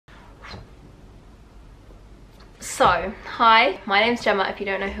So, hi, my name's Gemma. If you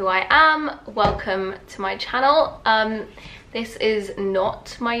don't know who I am, welcome to my channel. This is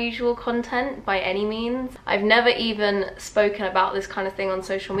not my usual content by any means. I've never even spoken about this kind of thing on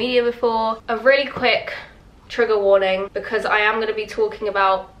social media before. A really quick trigger warning, because I am going to be talking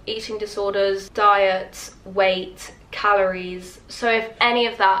about eating disorders, diets, weight, calories. So if any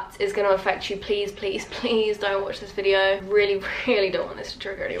of that is going to affect you, please don't watch this video. Really don't want this to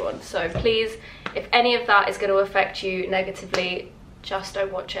trigger anyone. So please, if any of that is going to affect you negatively, just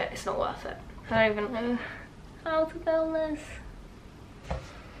don't watch it. It's not worth it. I don't even know how to film this.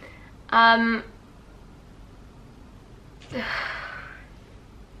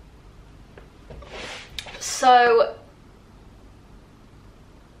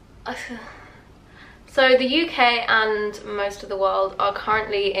 So the UK and most of the world are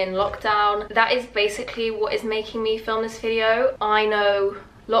currently in lockdown. That is basically what is making me film this video. I know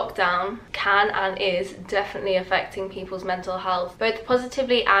lockdown can and is definitely affecting people's mental health, both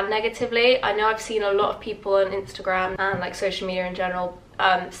positively and negatively. I know I've seen a lot of people on Instagram and like social media in general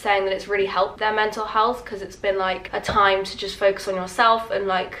saying that it's really helped their mental health because it's been like a time to just focus on yourself and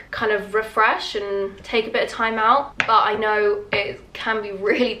like kind of refresh and take a bit of time out. But I know it can be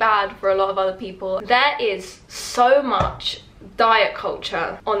really bad for a lot of other people. There is so much diet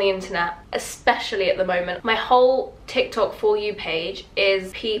culture on the internet, especially at the moment. My whole TikTok For You page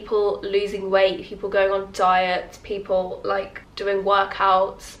is people losing weight, people going on diets, people like doing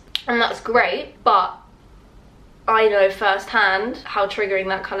workouts, and that's great, but I know firsthand how triggering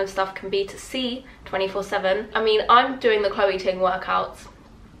that kind of stuff can be to see 24/7. I mean, I'm doing the Chloe Ting workouts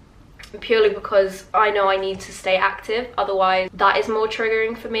purely because I know I need to stay active, otherwise that is more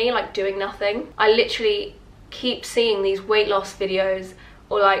triggering for me, like doing nothing. I literally keep seeing these weight loss videos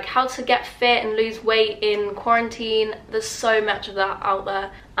or like how to get fit and lose weight in quarantine. There's so much of that out there,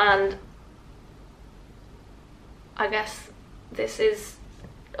 and I guess this is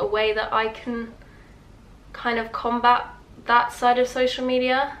a way that I can kind of combat that side of social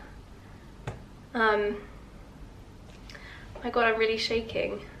media. My god, I'm really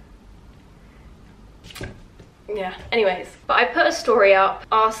shaking. Yeah, anyways, but I put a story up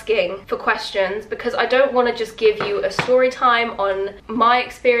asking for questions because I don't want to just give you a story time on my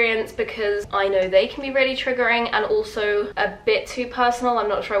experience, because I know they can be really triggering and also a bit too personal. I'm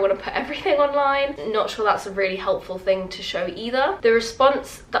not sure I want to put everything online. Not sure that's a really helpful thing to show either. The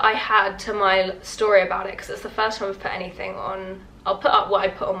response that I had to my story about it, because it's the first time I've put anything on, I'll put up what I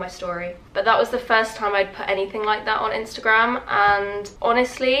put on my story, but that was the first time I'd put anything like that on Instagram, and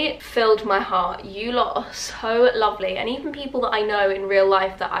honestly filled my heart. You lot are so lovely, and even people that I know in real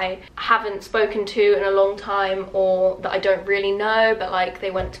life that I haven't spoken to in a long time, or that I don't really know but like they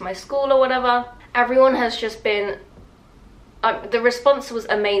went to my school or whatever, everyone has just been the response was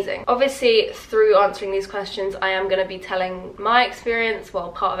amazing. Obviously, through answering these questions, I am going to be telling my experience, well,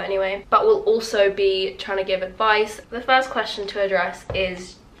 part of it anyway, but we'll also be trying to give advice. The first question to address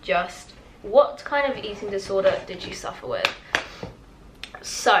is just, what kind of eating disorder did you suffer with?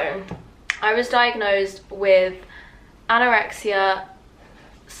 So, I was diagnosed with anorexia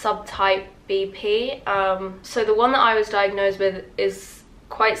subtype BP. So the one that I was diagnosed with is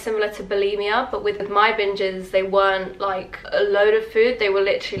quite similar to bulimia, but with my binges, they weren't like a load of food. They were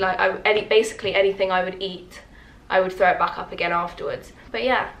literally like basically anything I would eat, I would throw it back up again afterwards. But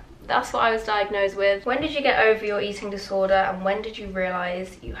yeah, that's what I was diagnosed with. When did you get over your eating disorder, and when did you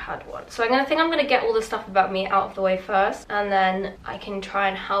realize you had one? So I'm gonna get all the stuff about me out of the way first, and then I can try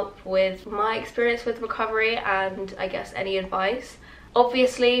and help with my experience with recovery and I guess any advice.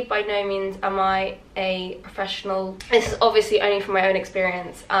 Obviously, by no means am I a professional. This is obviously only from my own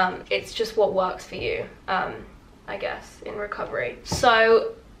experience. It's just what works for you, I guess, in recovery.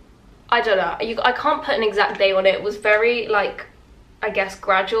 So, I don't know. I can't put an exact date on it. It was very, like, I guess,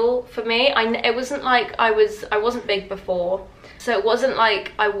 gradual for me. It wasn't like I wasn't big before. So it wasn't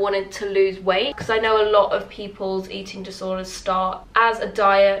like I wanted to lose weight, because I know a lot of people's eating disorders start as a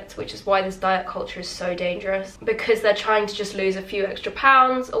diet, which is why this diet culture is so dangerous, because they're trying to just lose a few extra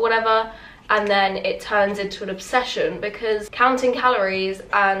pounds or whatever, and then it turns into an obsession, because counting calories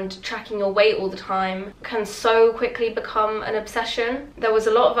and tracking your weight all the time can so quickly become an obsession. There was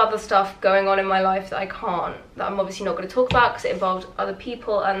a lot of other stuff going on in my life that I'm obviously not going to talk about because it involved other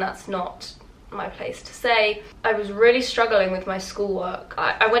people, and that's not my place to say. I was really struggling with my schoolwork.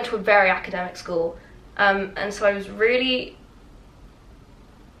 I went to a very academic school, and so I was really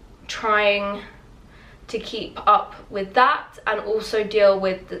trying to keep up with that and also deal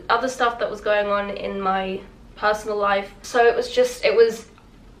with the other stuff that was going on in my personal life. So it was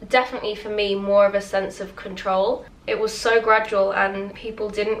definitely for me more of a sense of control. it was so gradual and people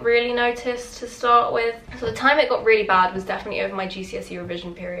didn't really notice to start with. So the time it got really bad was definitely over my GCSE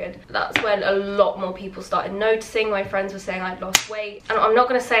revision period. That's when a lot more people started noticing. My friends were saying I'd lost weight, and I'm not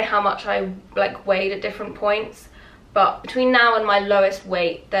going to say how much I like weighed at different points, but between now and my lowest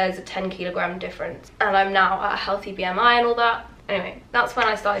weight there's a 10 kg difference, and I'm now at a healthy BMI and all that. Anyway, that's when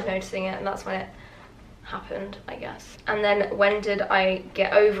I started noticing it, and that's when it happened, I guess. And then when did I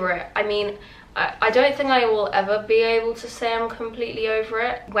get over it? I mean, I don't think I will ever be able to say I'm completely over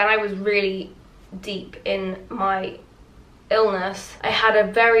it. When I was really deep in my illness, I had a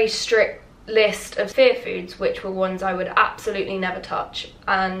very strict list of fear foods, which were ones I would absolutely never touch,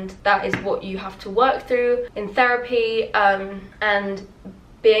 and that is what you have to work through in therapy, and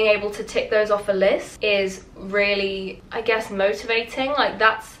being able to tick those off a list is really, I guess, motivating. Like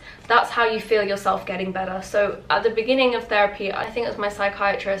that's how you feel yourself getting better. So at the beginning of therapy, I think it was my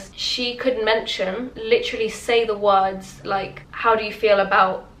psychiatrist, she could literally say the words like, how do you feel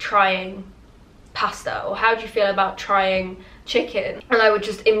about trying pasta, or how do you feel about trying chicken? And I would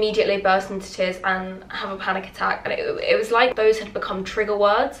just immediately burst into tears and have a panic attack, and it was like those had become trigger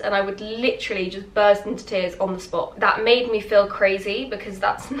words, and I would literally just burst into tears on the spot. That made me feel crazy because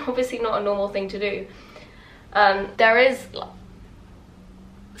that's obviously not a normal thing to do. There is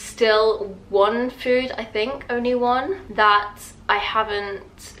still one food, I think only one, that I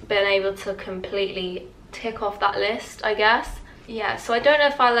haven't been able to completely tick off that list, I guess. Yeah, so I don't know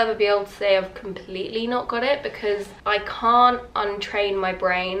if I'll ever be able to say I've completely not got it, because I can't untrain my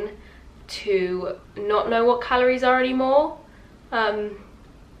brain to not know what calories are anymore.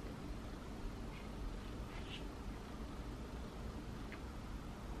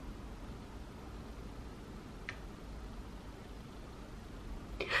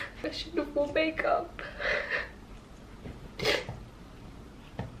 I shouldn't have worn makeup.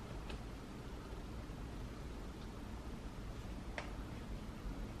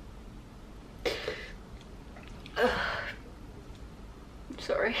 I'm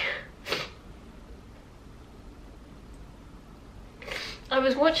sorry. I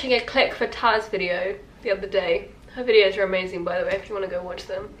was watching a Click for Taz video the other day. Her videos are amazing, by the way, if you want to go watch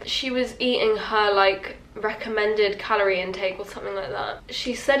them. She was eating her like recommended calorie intake or something like that.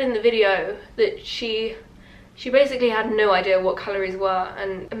 She said in the video that she basically had no idea what calories were,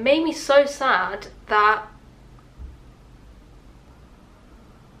 and it made me so sad that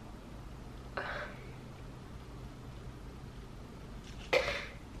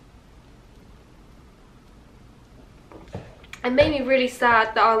it made me really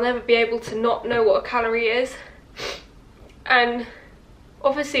sad that I'll never be able to not know what a calorie is. And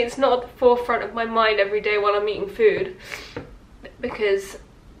obviously it's not at the forefront of my mind every day while I'm eating food, because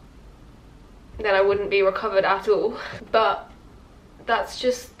then I wouldn't be recovered at all. But that's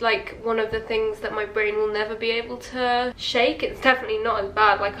just like one of the things that my brain will never be able to shake. It's definitely not as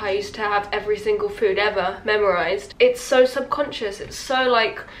bad like I used to have every single food ever memorized. It's so subconscious, it's so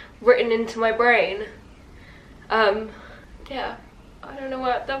like written into my brain. Yeah, I don't know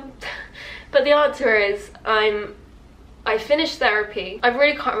what that but the answer is I finished therapy. I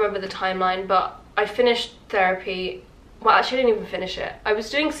really can't remember the timeline, but I finished therapy. Well, actually I didn't even finish it. I was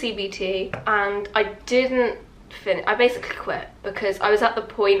doing CBT and I didn't finish. I basically quit because I was at the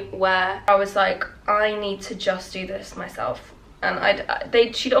point where I was like, I need to just do this myself. And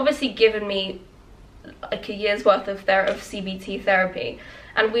she'd obviously given me like a year's worth of CBT therapy,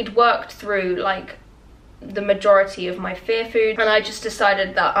 and we'd worked through like the majority of my fear food, and I just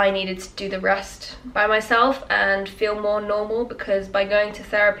decided that I needed to do the rest by myself and feel more normal, because by going to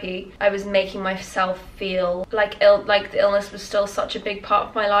therapy I was making myself feel like the illness was still such a big part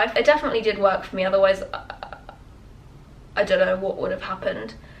of my life. It definitely did work for me, otherwise I don't know what would have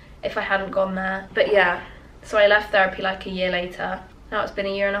happened if I hadn't gone there. But yeah, so I left therapy like a year later. Now it's been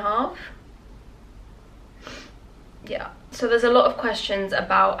a year and a half. Yeah, so there's a lot of questions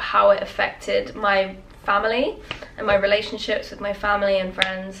about how it affected my family and my relationships with my family and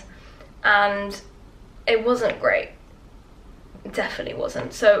friends, and it wasn't great. It definitely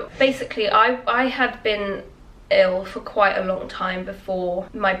wasn't. So basically I had been ill for quite a long time before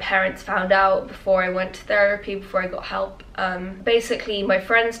my parents found out, before I went to therapy, before I got help. Basically my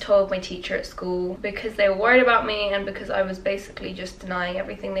friends told my teacher at school because they were worried about me and because I was basically just denying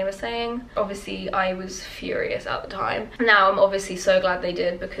everything they were saying. Obviously I was furious at the time. Now I'm obviously so glad they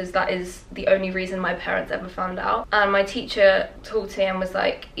did, because that is the only reason my parents ever found out. And my teacher talked to me and was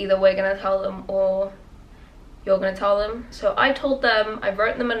like, either we're gonna tell them or you're gonna tell them. So I told them, I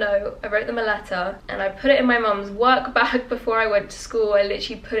wrote them a note, I wrote them a letter, and I put it in my mum's work bag before I went to school. I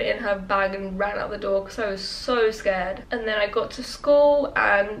literally put it in her bag and ran out the door because I was so scared. And then I got to school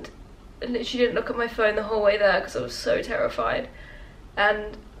and literally didn't look at my phone the whole way there because I was so terrified.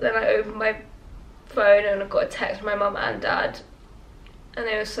 And then I opened my phone and I got a text from my mum and dad, and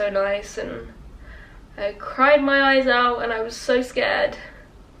they were so nice, and I cried my eyes out and I was so scared.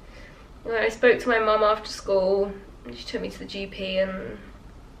 And I spoke to my mum after school and she took me to the GP,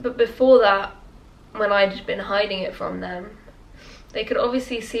 but before that, when I'd been hiding it from them, they could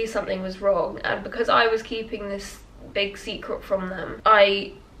obviously see something was wrong, and because I was keeping this big secret from them,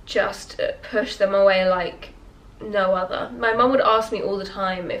 I just pushed them away like no other. My mum would ask me all the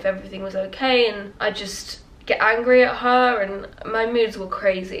time if everything was okay, and I'd just get angry at her, and my moods were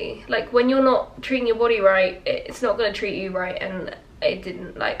crazy. Like, when you're not treating your body right, it's not going to treat you right, and it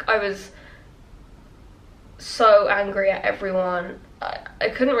didn't. Like, I was so angry at everyone. I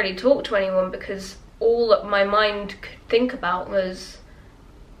couldn't really talk to anyone because all that my mind could think about was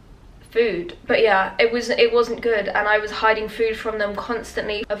food. But yeah, it wasn't good, and I was hiding food from them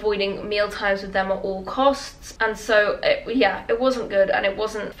constantly, avoiding meal times with them at all costs, and so it wasn't good, and it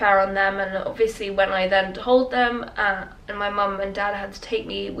wasn't fair on them. And obviously when I then told them, and my mum and dad had to take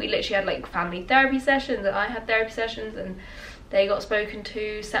me, we literally had like family therapy sessions, and I had therapy sessions, and they got spoken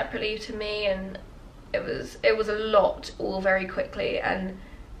to separately to me, and it was a lot, all very quickly, and it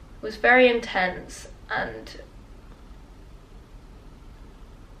was very intense. And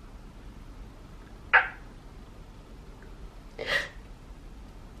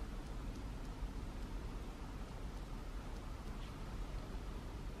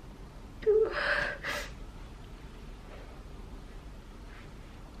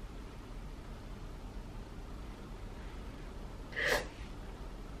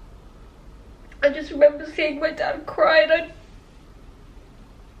I just remember seeing my dad cry, and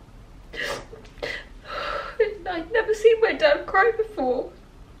I'd never seen my dad cry before.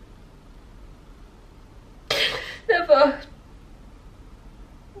 Never.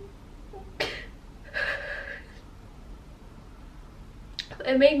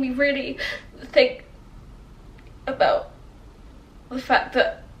 It made me really think about the fact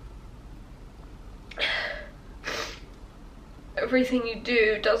that everything you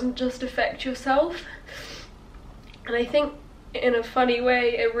do doesn't just affect yourself. And I think in a funny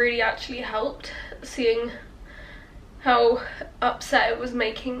way it really actually helped, seeing how upset it was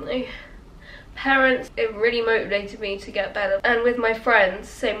making my parents. It really motivated me to get better. And with my friends,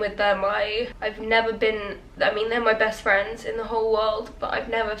 same with them. I've never been, I mean, they're my best friends in the whole world, but I've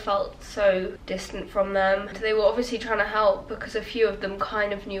never felt so distant from them. They were obviously trying to help because a few of them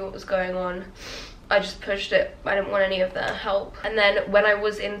kind of knew what was going on. I just pushed it. I didn't want any of their help. And then when I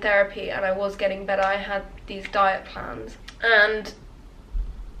was in therapy and I was getting better, I had these diet plans, and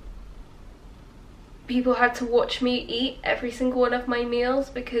people had to watch me eat every single one of my meals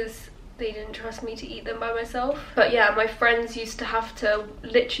because they didn't trust me to eat them by myself. But yeah, my friends used to have to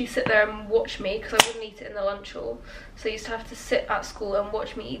literally sit there and watch me because I wouldn't eat it in the lunch hall. So they used to have to sit at school and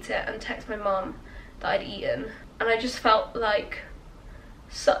watch me eat it and text my mum that I'd eaten. And I just felt like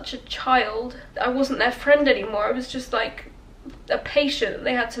such a child. I wasn't their friend anymore. I was just like a patient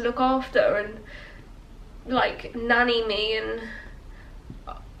they had to look after and like nanny me, and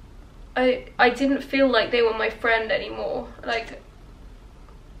I didn't feel like they were my friend anymore. Like,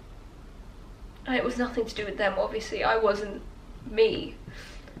 it was nothing to do with them, obviously. I wasn't me.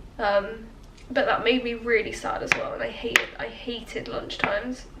 But that made me really sad as well, and I hated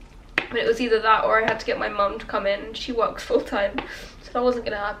lunchtimes. But it was either that or I had to get my mum to come in. She works full-time, so that wasn't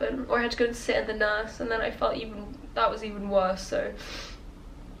going to happen. Or I had to go and sit in the nurse, and then I felt that was even worse. So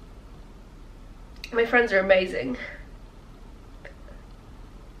my friends are amazing.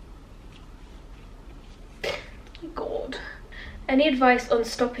 God. Any advice on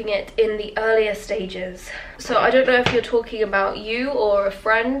stopping it in the earlier stages? So I don't know if you're talking about you or a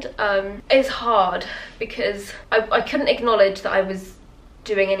friend. It's hard because I couldn't acknowledge that I was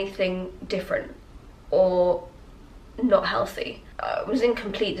doing anything different or not healthy. I was in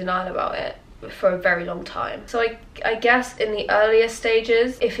complete denial about it for a very long time. So I guess in the earlier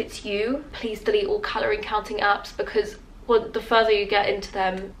stages, if it's you, please delete all calorie counting apps, because the further you get into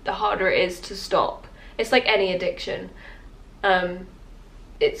them, the harder it is to stop. It's like any addiction.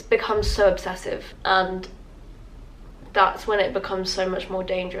 It's become so obsessive, and that's when it becomes so much more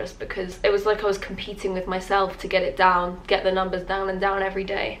dangerous, because it was like I was competing with myself to get it down, get the numbers down and down every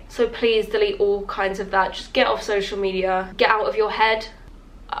day. So please delete all kinds of that. Just get off social media, get out of your head.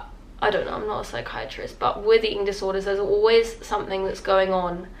 I don't know, I'm not a psychiatrist, but with eating disorders there's always something that's going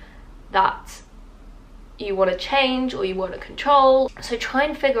on that you want to change or you want to control. So try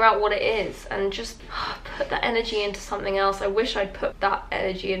and figure out what it is and just put that energy into something else. I wish I'd put that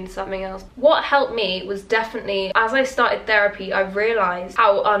energy into something else. What helped me was definitely, as I started therapy, I realized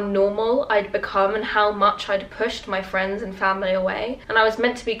how unnormal I'd become and how much I'd pushed my friends and family away. And I was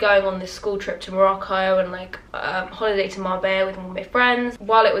meant to be going on this school trip to Morocco and like holiday to Marbella with all my friends.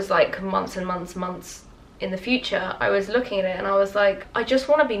 While it was like months and months in the future, I was looking at it and I was like, I just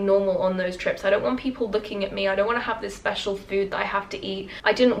want to be normal on those trips. I don't want people looking at me. I don't want to have this special food that I have to eat.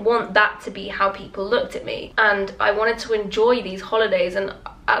 I didn't want that to be how people looked at me, and I wanted to enjoy these holidays. And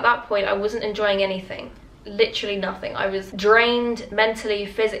at that point I wasn't enjoying anything, literally nothing. I was drained mentally,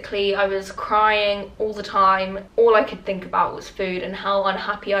 physically. I was crying all the time. All I could think about was food and how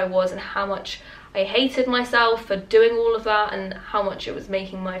unhappy I was and how much I hated myself for doing all of that and how much it was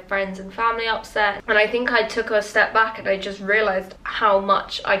making my friends and family upset. And I think I took a step back and I just realized how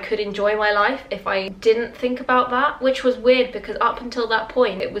much I could enjoy my life if I didn't think about that, which was weird because up until that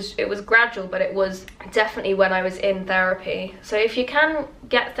point it was gradual, but it was definitely when I was in therapy. So if you can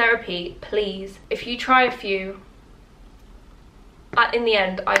get therapy, please. If you try a few, in the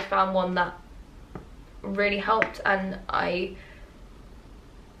end I found one that really helped, and I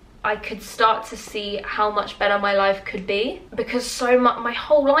could start to see how much better my life could be, because so much, my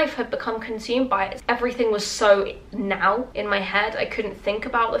whole life had become consumed by it. Everything was so now in my head. I couldn't think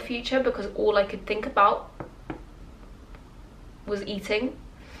about the future because all I could think about was eating.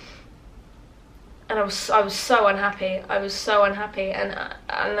 And I was so unhappy. I was so unhappy, and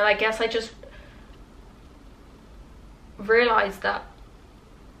I guess I just realized that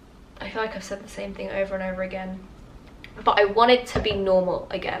I feel like I've said the same thing over and over again. But I wanted to be normal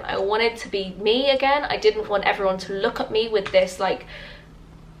again. I wanted to be me again. I didn't want everyone to look at me with this like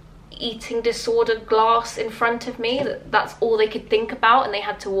eating disorder glass in front of me. That's all they could think about, and they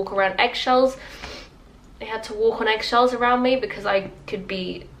had to walk around eggshells. They had to walk on eggshells around me because I could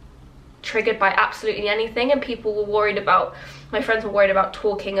be triggered by absolutely anything, and people were worried about, my friends were worried about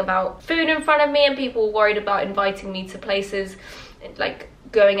talking about food in front of me, and people were worried about inviting me to places like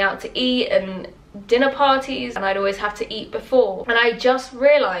going out to eat and dinner parties, and I'd always have to eat before. And I just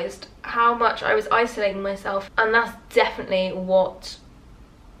realized how much I was isolating myself, and that's definitely what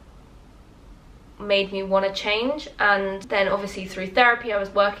made me want to change. And then obviously through therapy I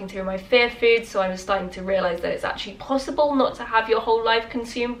was working through my fear food, so I was starting to realize that it's actually possible not to have your whole life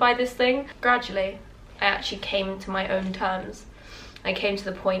consumed by this thing. Gradually I actually came to my own terms. I came to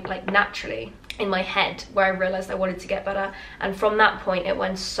the point, like naturally in my head, where I realized I wanted to get better, and from that point it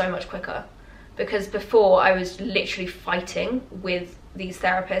went so much quicker. Because before I was literally fighting with these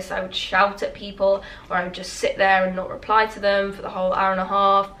therapists. I would shout at people, or I would just sit there and not reply to them for the whole hour and a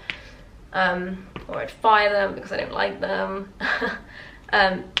half, or I'd fire them because I didn't like them.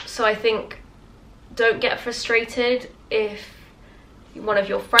 So I think don't get frustrated if one of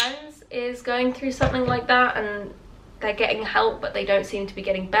your friends is going through something like that and they're getting help but they don't seem to be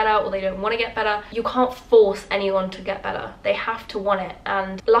getting better, or they don't want to get better. You can't force anyone to get better. They have to want it,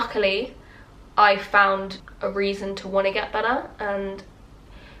 and luckily I found a reason to want to get better, and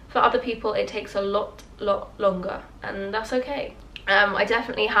for other people it takes a lot longer, and that's okay. I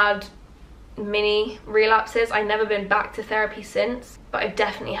definitely had mini relapses. I've never been back to therapy since, but I've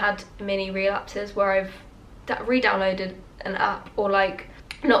definitely had mini relapses where I've re-downloaded an app, or like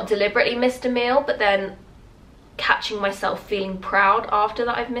not deliberately missed a meal but then catching myself feeling proud after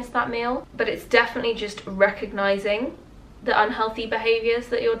that I've missed that meal. But it's definitely just recognizing the unhealthy behaviors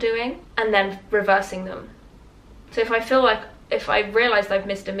that you're doing and then reversing them. So if I realized I've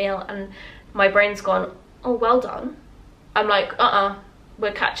missed a meal and my brain's gone, oh well done, I'm like,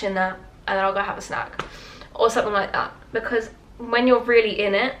 we're catching that, and then I'll go have a snack or something like that. Because when you're really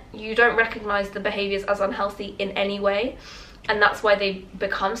in it, you don't recognize the behaviors as unhealthy in any way, and that's why they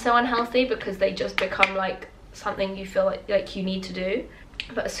become so unhealthy, because they just become like something you feel like you need to do.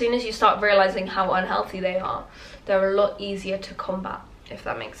 But as soon as you start realizing how unhealthy they are, they're a lot easier to combat, if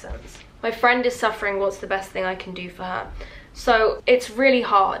that makes sense. My friend is suffering. What's the best thing I can do for her? So it's really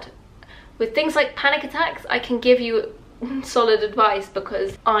hard. With things like panic attacks, I can give you solid advice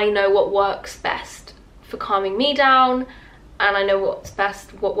because I know what works best for calming me down, and I know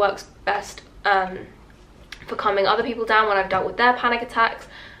what works best for calming other people down when I've dealt with their panic attacks,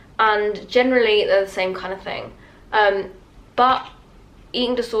 and generally they're the same kind of thing. But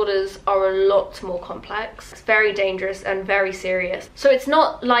eating disorders are a lot more complex. It's very dangerous and very serious. So it's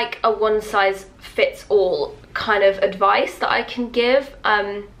not like a one-size-fits-all kind of advice that I can give.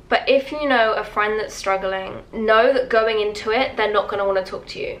 But if you know a friend that's struggling, know that going into it, they're not going to want to talk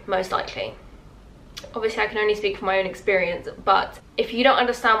to you, most likely. obviously I can only speak from my own experience, but if you don't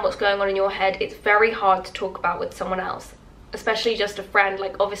understand what's going on in your head, it's very hard to talk about with someone else, especially just a friend.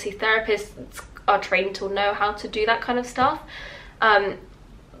 Like, obviously therapists are trained to know how to do that kind of stuff,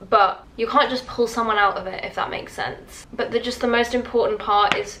 but you can't just pull someone out of it, if that makes sense. But the most important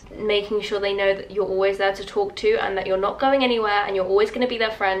part is making sure they know that you're always there to talk to, and that you're not going anywhere, and you're always going to be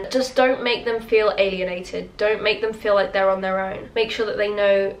their friend. Just don't make them feel alienated. Don't make them feel like they're on their own. Make sure that they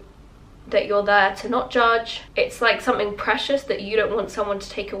know that you're there to not judge. It's like something precious that you don't want someone to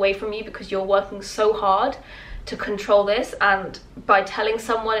take away from you, because you're working so hard to control this, and by telling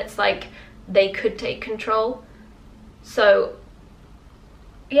someone, it's like they could take control. So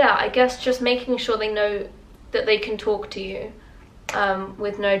yeah, I guess just making sure they know that they can talk to you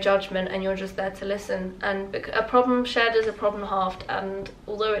with no judgment, and you're just there to listen. And a problem shared is a problem halved, and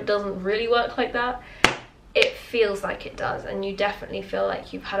although it doesn't really work like that, it feels like it does, and you definitely feel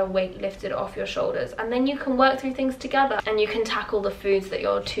like you've had a weight lifted off your shoulders, and then you can work through things together, and you can tackle the foods that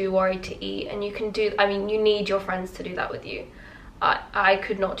you're too worried to eat, and you can do, I mean, you need your friends to do that with you. I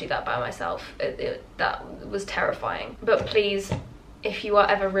could not do that by myself. That was terrifying. But please, if you are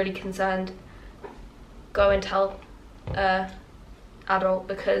ever really concerned, go and tell adult,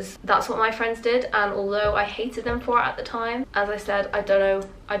 because that's what my friends did. And although I hated them for it at the time, as I said, I don't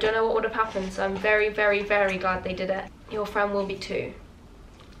know what would have happened. So I'm very, very, very glad they did it. Your friend will be too,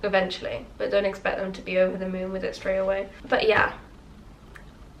 eventually, but don't expect them to be over the moon with it straight away. But yeah,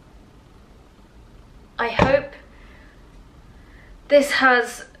 I hope this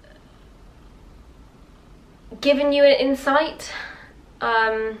has given you an insight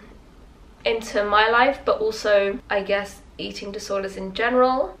into my life, but also, I guess, eating disorders in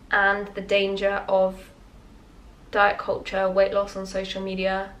general, and the danger of diet culture, weight loss on social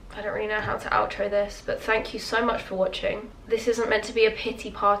media. I don't really know how to outro this, but thank you so much for watching. This isn't meant to be a pity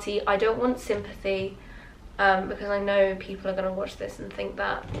party. I don't want sympathy, because I know people are going to watch this and think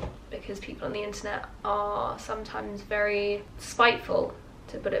that, because people on the internet are sometimes very spiteful,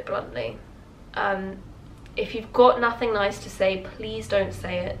 to put it bluntly. If you've got nothing nice to say, please don't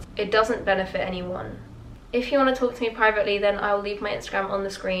say it. It doesn't benefit anyone. If you want to talk to me privately, then I'll leave my Instagram on the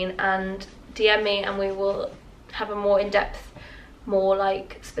screen, and DM me, and we will have a more in-depth, more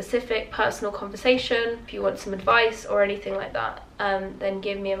like specific personal conversation. If you want some advice or anything like that, then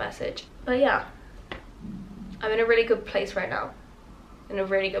give me a message. But yeah, I'm in a really good place right now.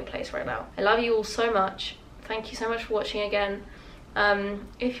 I love you all so much. Thank you so much for watching again.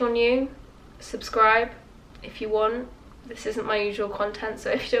 If you're new, subscribe if you want. This isn't my usual content, so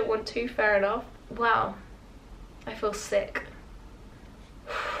if you don't want to, fair enough. Wow, I feel sick.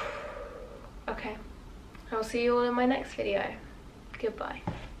 Okay, I'll see you all in my next video. Goodbye.